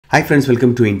Hi friends,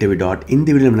 welcome to InterviewDOT. In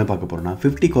this video, we will talk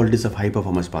 50 qualities of high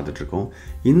performance.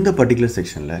 In this particular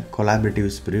section, collaborative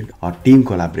spirit or team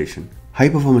collaboration. High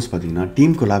performance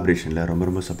team collaboration is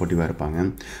very supportive.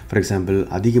 For example,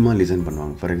 அதிகமா listen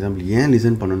பண்ணுவாங்க. For example, ஏன்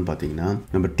listen பண்ணனும்னு பாத்தீங்கன்னா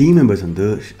நம்ம team members வந்து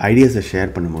ideas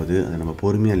share பண்ணும்போது அதை நம்ம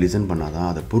பொறுமையா listen பண்ணாதான்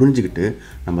அதை புரிஞ்சிக்கிட்டு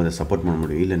நம்ம அதை சப்போர்ட் பண்ண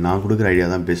முடியும். இல்ல நான் கொடுக்கிற ஐடியா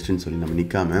தான் பெஸ்ட்னு சொல்லி நம்ம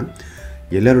நிக்காம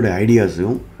எல்லாரோட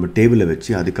ஐடியாஸும் நம்ம டேபிளில்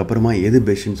வச்சு அதுக்கப்புறமா எது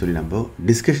பெஸ்ட்னு சொல்லி நம்ம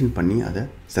டிஸ்கஷன் பண்ணி அதை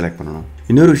செலக்ட் பண்ணணும்.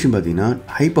 இன்னொரு விஷயம் பார்த்தீங்கன்னா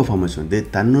ஹை பர்ஃபார்மன்ஸ் வந்து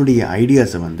தன்னுடைய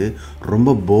ஐடியாஸை வந்து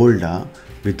ரொம்ப போல்டாக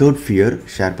வித்தவுட் ஃபியர்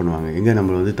ஷேர் பண்ணுவாங்க. எங்கே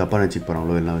நம்ம வந்து தப்பாக நினச்சிக்க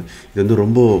போகிறாங்களோ இல்லை இது வந்து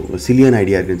ரொம்ப சிலியான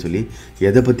ஐடியா இருக்குன்னு சொல்லி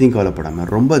எதை பற்றியும் கவலைப்படாமல்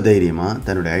ரொம்ப தைரியமாக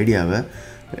தன்னுடைய ஐடியாவை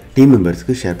டீம்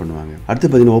மெம்பர்ஸ்க்கு ஷேர் பண்ணுவாங்க. அடுத்து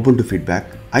பார்த்தீங்கன்னா open to feedback.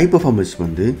 High performance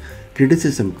வந்து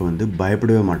கிரிட்டிசிசம்க்கு வந்து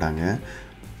பயப்படவே மாட்டாங்க.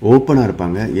 ஓப்பனாக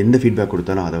இருப்பாங்க. எந்த ஃபீட்பேக்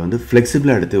கொடுத்தாலும் அதை வந்து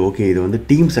ஃப்ளெக்சிபிளாக எடுத்து ஓகே இது வந்து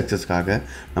டீம் சக்ஸஸ்க்காக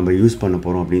நம்ம யூஸ் பண்ண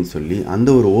போகிறோம் அப்படின்னு சொல்லி அந்த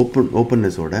ஒரு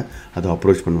ஓப்பன்னஸோட அதை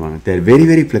அப்ரோச் பண்ணுவாங்க. தேர்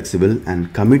very flexible and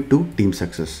commit to team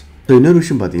success. So இன்னொரு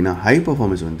விஷயம் பார்த்தீங்கன்னா ஹை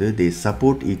பர்ஃபார்மன்ஸ் வந்து they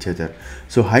support each other.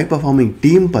 So high performing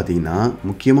team பார்த்தீங்கன்னா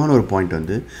முக்கியமான ஒரு பாயிண்ட்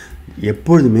வந்து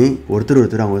எப்பொழுதுமே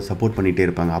ஒருத்தர் அவங்க சப்போர்ட் பண்ணிகிட்டே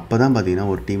இருப்பாங்க. அப்போ தான் பார்த்தீங்கன்னா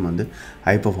ஒரு டீம் வந்து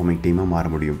ஹை பர்ஃபார்மிங் டீமாக மாற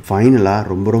முடியும். ஃபைனலாக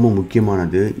ரொம்ப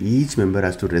முக்கியமானது each member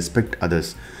has to respect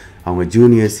others. அவங்க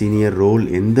ஜூனியர் சீனியர் ரோல்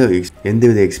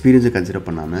எந்தவித எக்ஸ்பீரியன்ஸை கன்சிடர்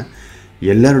பண்ணாமல்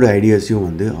எல்லாரோட ஐடியாஸையும்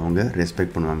வந்து அவங்க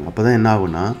ரெஸ்பெக்ட் பண்ணுவாங்க. அப்போ தான் என்ன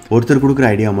ஆகும்னா ஒருத்தர் கொடுக்குற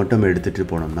ஐடியா மட்டும் எடுத்துகிட்டு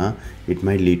போனோம்னா it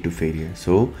might lead to failure.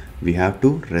 So we have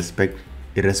to respect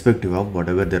irrespective of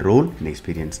whatever the role and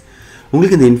experience.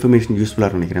 உங்களுக்கு இந்த இன்ஃபர்மேஷன்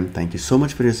யூஸ்ஃபுல்லாக நினைக்கிறேன். Thank you so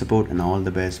much for your support and all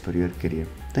the best for your career.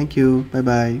 Thank you. Bye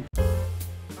bye.